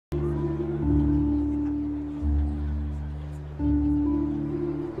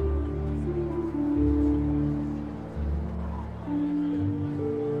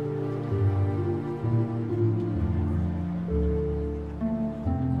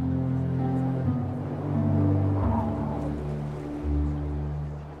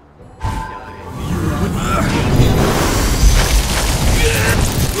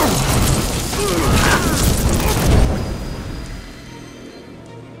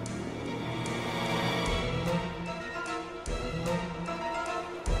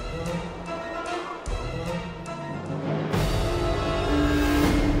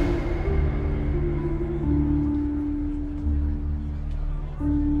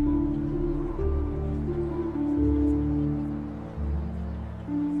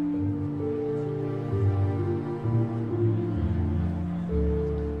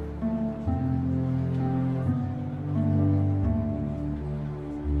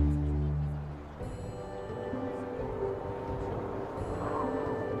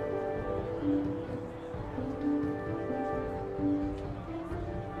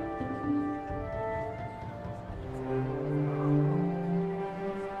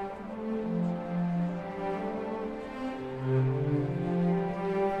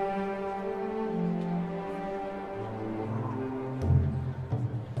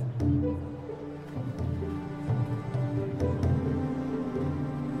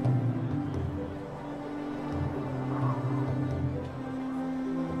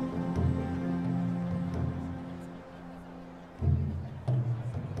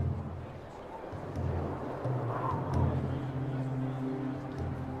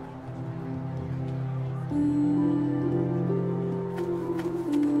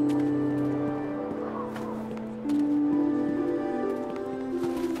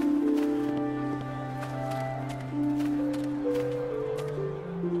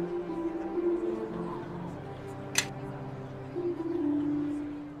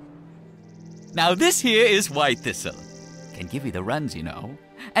Now this here is White Thistle. Can give you the runs, you know.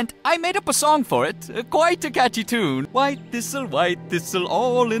 And I made up a song for it, quite a catchy tune. White thistle,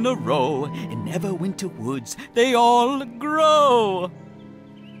 all in a row. In Neverwinter woods, they all grow.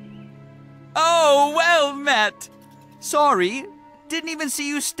 Oh, well met. Sorry, didn't even see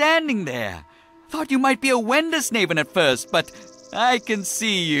you standing there. Thought you might be a Wendersnaven at first, but I can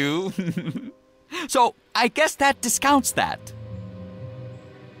see you. So, I guess that discounts that.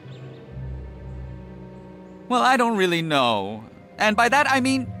 Well, I don't really know. And by that I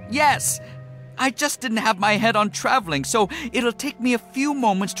mean, yes. I just didn't have my head on traveling, so it'll take me a few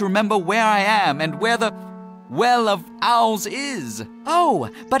moments to remember where I am and where the Well of Owls is. Oh,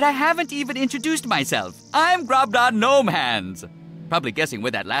 but I haven't even introduced myself. I'm Grobdot Gnomehands. Probably guessing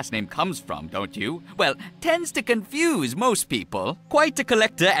where that last name comes from, don't you? Well, tends to confuse most people. Quite a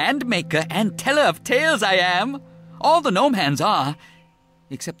collector and maker and teller of tales I am. All the Gnomehands are,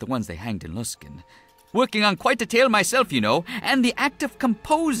 except the ones they hanged in Luskan. Working on quite a tale myself, you know, and the act of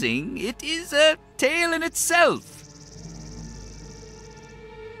composing, it is a tale in itself.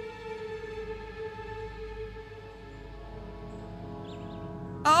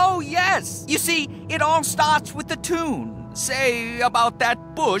 Oh, yes! You see, it all starts with the tune. Say about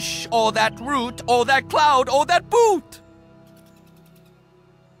that bush, or that root, or that cloud, or that boot.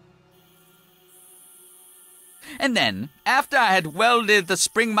 And then, after I had welded the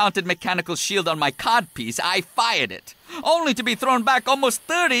spring-mounted mechanical shield on my codpiece, I fired it, only to be thrown back almost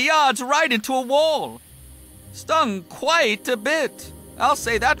 30 yards right into a wall. Stung quite a bit, I'll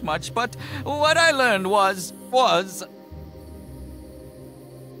say that much, but what I learned was...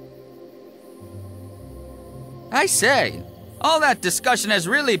 I say, all that discussion has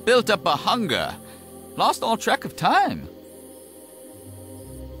really built up a hunger. Lost all track of time.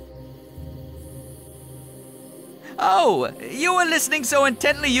 Oh, you were listening so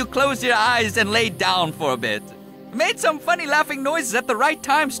intently you closed your eyes and laid down for a bit. Made some funny laughing noises at the right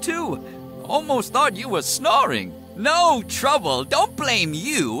times, too. Almost thought you were snoring. No trouble, don't blame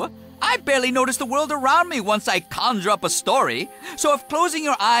you. I barely notice the world around me once I conjure up a story. So if closing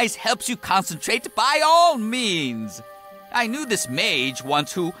your eyes helps you concentrate, by all means. I knew this mage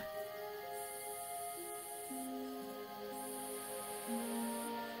once who...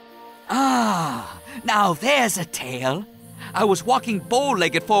 Ah... Now there's a tale. I was walking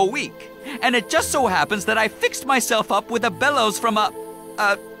bow-legged for a week, and it just so happens that I fixed myself up with a bellows from a...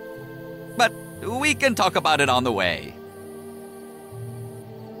 But we can talk about it on the way.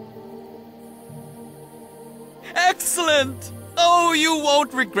 Excellent! Oh, you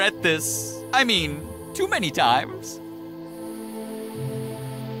won't regret this. I mean, too many times.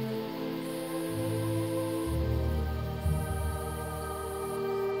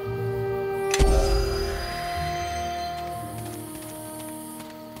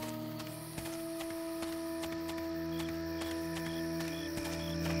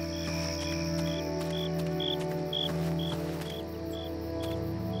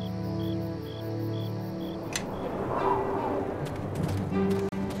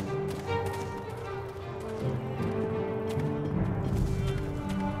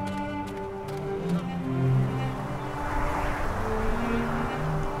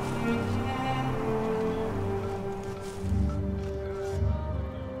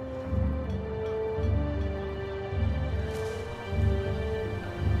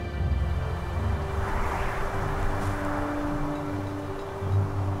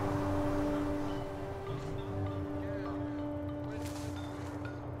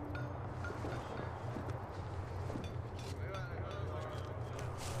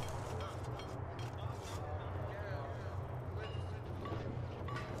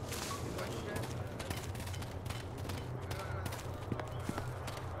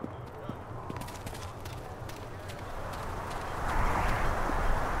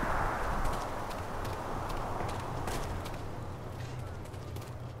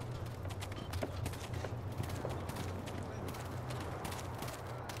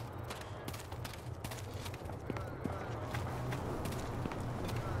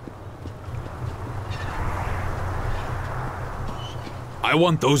 I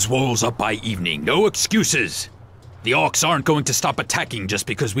want those walls up by evening, no excuses. The orcs aren't going to stop attacking just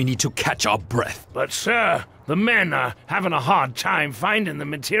because we need to catch our breath. But sir, the men are having a hard time finding the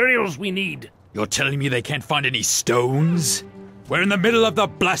materials we need. You're telling me they can't find any stones? We're in the middle of the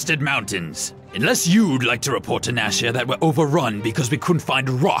blasted mountains. Unless you'd like to report to Nashia that we're overrun because we couldn't find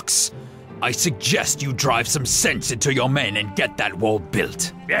rocks, I suggest you drive some sense into your men and get that wall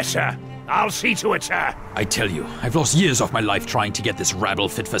built. Yes, sir. I'll see to it, sir. I tell you, I've lost years off my life trying to get this rabble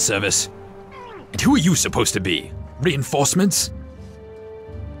fit for service. And who are you supposed to be? Reinforcements?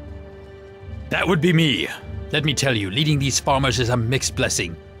 That would be me. Let me tell you, leading these farmers is a mixed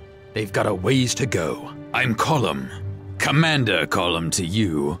blessing. They've got a ways to go. I'm Column. Commander Column to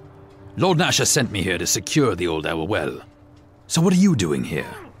you. Lord Nasher sent me here to secure the Old Owl Well. So what are you doing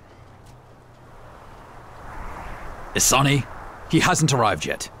here? Isani? He hasn't arrived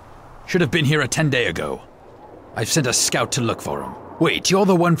yet. Should have been here a 10 days ago. I've sent a scout to look for him. Wait, you're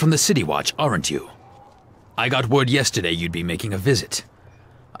the one from the City Watch, aren't you? I got word yesterday you'd be making a visit.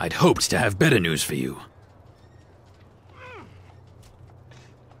 I'd hoped to have better news for you.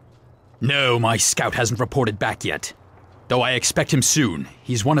 No, my scout hasn't reported back yet. Though I expect him soon.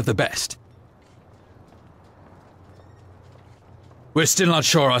 He's one of the best. We're still not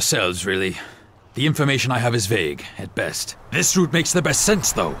sure ourselves, really. The information I have is vague, at best. This route makes the best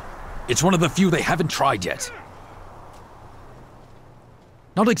sense, though. It's one of the few they haven't tried yet.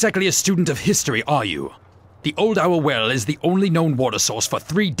 Not exactly a student of history, are you? The Old Owl Well is the only known water source for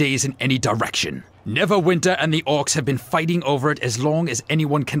 3 days in any direction. Neverwinter and the Orcs have been fighting over it as long as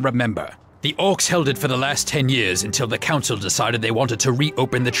anyone can remember. The Orcs held it for the last 10 years until the Council decided they wanted to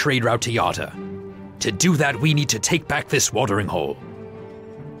reopen the trade route to Yatta. To do that, we need to take back this watering hole.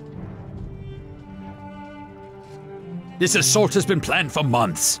 This assault has been planned for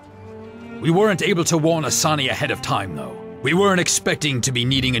months. We weren't able to warn Asani ahead of time, though. We weren't expecting to be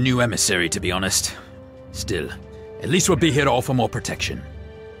needing a new emissary, to be honest. Still, at least we'll be here to offer more protection.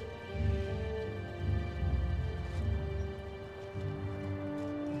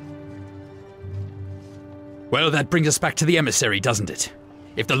 Well, that brings us back to the emissary, doesn't it?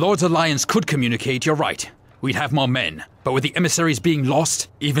 If the Lord's Alliance could communicate, you're right. We'd have more men. But with the emissaries being lost,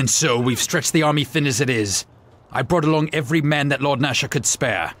 even so, we've stretched the army thin as it is. I brought along every man that Lord Nasher could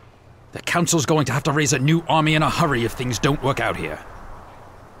spare. The Council's going to have to raise a new army in a hurry if things don't work out here.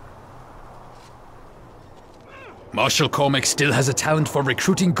 Marshal Cormac still has a talent for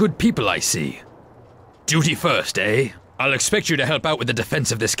recruiting good people, I see. Duty first, eh? I'll expect you to help out with the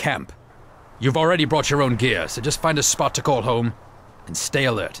defense of this camp. You've already brought your own gear, so just find a spot to call home and stay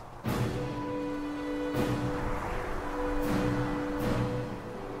alert.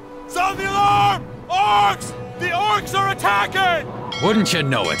 Sound the alarm! Orcs! The Orcs are attacking! Wouldn't you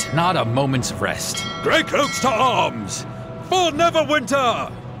know it, not a moment's rest. Grey Cloaks to arms! For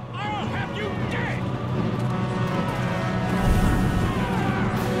Neverwinter! I'll have you dead!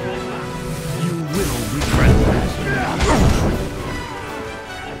 You will regret that.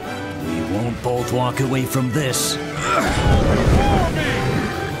 We won't both walk away from this.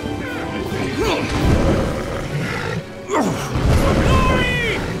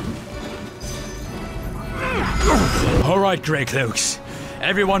 All right, Grey Cloaks.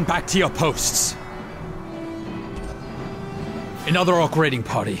 Everyone back to your posts. Another Orc raiding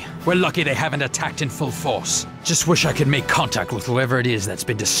party. We're lucky they haven't attacked in full force. Just wish I could make contact with whoever it is that's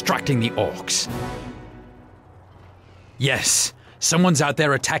been distracting the Orcs. Yes, someone's out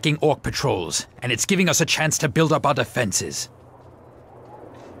there attacking Orc patrols, and it's giving us a chance to build up our defenses.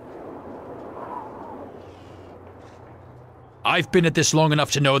 I've been at this long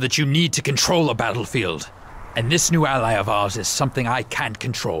enough to know that you need to control a battlefield. And this new ally of ours is something I can't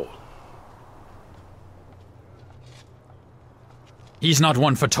control. He's not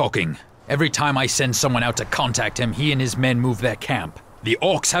one for talking. Every time I send someone out to contact him, he and his men move their camp. The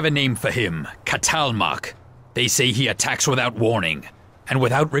Orcs have a name for him, Katalmak. They say he attacks without warning, and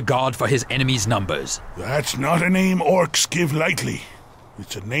without regard for his enemies' numbers. That's not a name Orcs give lightly.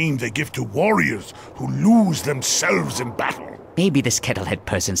 It's a name they give to warriors who lose themselves in battle. Maybe this kettlehead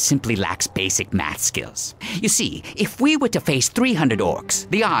person simply lacks basic math skills. You see, if we were to face 300 orcs,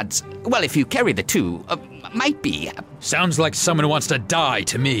 the odds, well, if you carry the two, might be... Sounds like someone who wants to die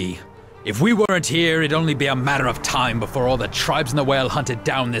to me. If we weren't here, it'd only be a matter of time before all the tribes in the well hunted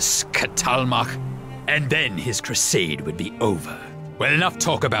down this Katalmak. And then his crusade would be over. Well, enough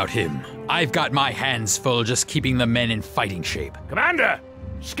talk about him. I've got my hands full just keeping the men in fighting shape. Commander!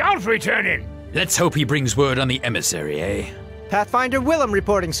 Scouts returning! Let's hope he brings word on the emissary, eh? Pathfinder Willem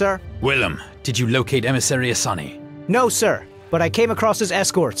reporting, sir. Willem, did you locate Emissary Asani? No, sir, but I came across his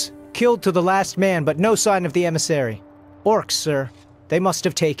escorts. Killed to the last man, but no sign of the emissary. Orcs, sir. They must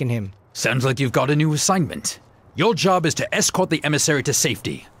have taken him. Sounds like you've got a new assignment. Your job is to escort the emissary to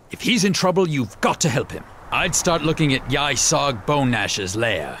safety. If he's in trouble, you've got to help him. I'd start looking at Yai-Sog Bone Gnash's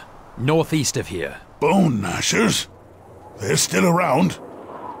lair, northeast of here. Bone Gnashers? They're still around.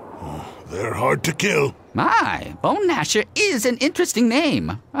 Oh, they're hard to kill. My, Bone Gnasher is an interesting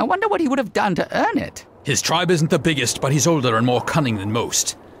name. I wonder what he would have done to earn it. His tribe isn't the biggest, but he's older and more cunning than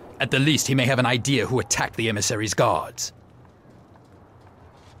most. At the least, he may have an idea who attacked the emissary's guards.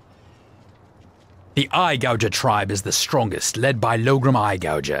 The Eye Gouger tribe is the strongest, led by Logram Eye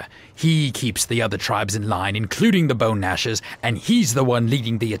Gouger. He keeps the other tribes in line, including the Bone Gnashers, and he's the one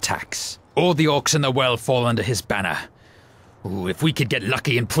leading the attacks. All the orcs in the well fall under his banner. Ooh, if we could get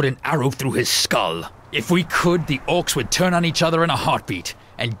lucky and put an arrow through his skull. If we could, the orcs would turn on each other in a heartbeat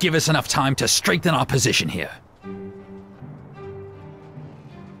and give us enough time to strengthen our position here.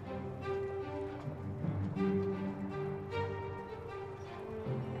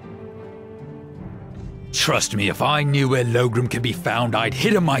 Trust me, if I knew where Logram could be found, I'd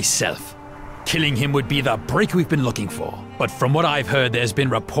hit him myself. Killing him would be the break we've been looking for. But from what I've heard, there's been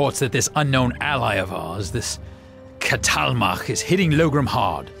reports that this unknown ally of ours, this Catalmach, is hitting Logram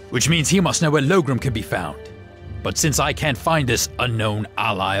hard, which means he must know where Logram could be found. But since I can't find this unknown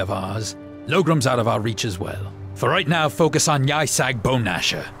ally of ours, Logram's out of our reach as well. For right now, focus on Yysag Bone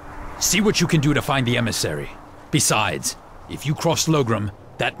Gnasher. See what you can do to find the emissary. Besides, if you cross Logram,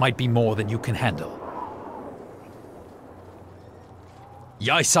 that might be more than you can handle.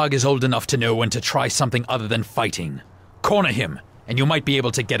 Yysag is old enough to know when to try something other than fighting. Corner him, and you might be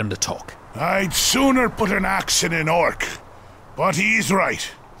able to get him to talk. I'd sooner put an axe in an orc. But he's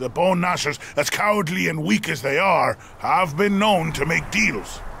right. The Bone Gnashers, as cowardly and weak as they are, have been known to make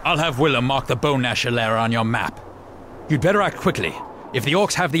deals. I'll have Willem mark the Bone Gnasher lair on your map. You'd better act quickly. If the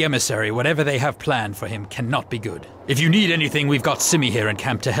orcs have the emissary, whatever they have planned for him cannot be good. If you need anything, we've got Simi here in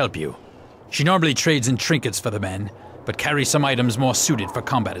camp to help you. She normally trades in trinkets for the men, but carries some items more suited for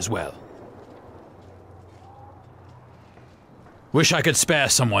combat as well. Wish I could spare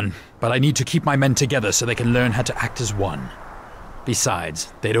someone, but I need to keep my men together so they can learn how to act as one.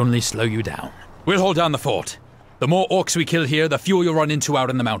 Besides, they'd only slow you down. We'll hold down the fort. The more orcs we kill here, the fewer you'll run into out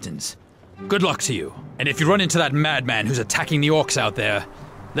in the mountains. Good luck to you. And if you run into that madman who's attacking the orcs out there,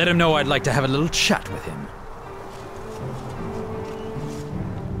 let him know I'd like to have a little chat with him.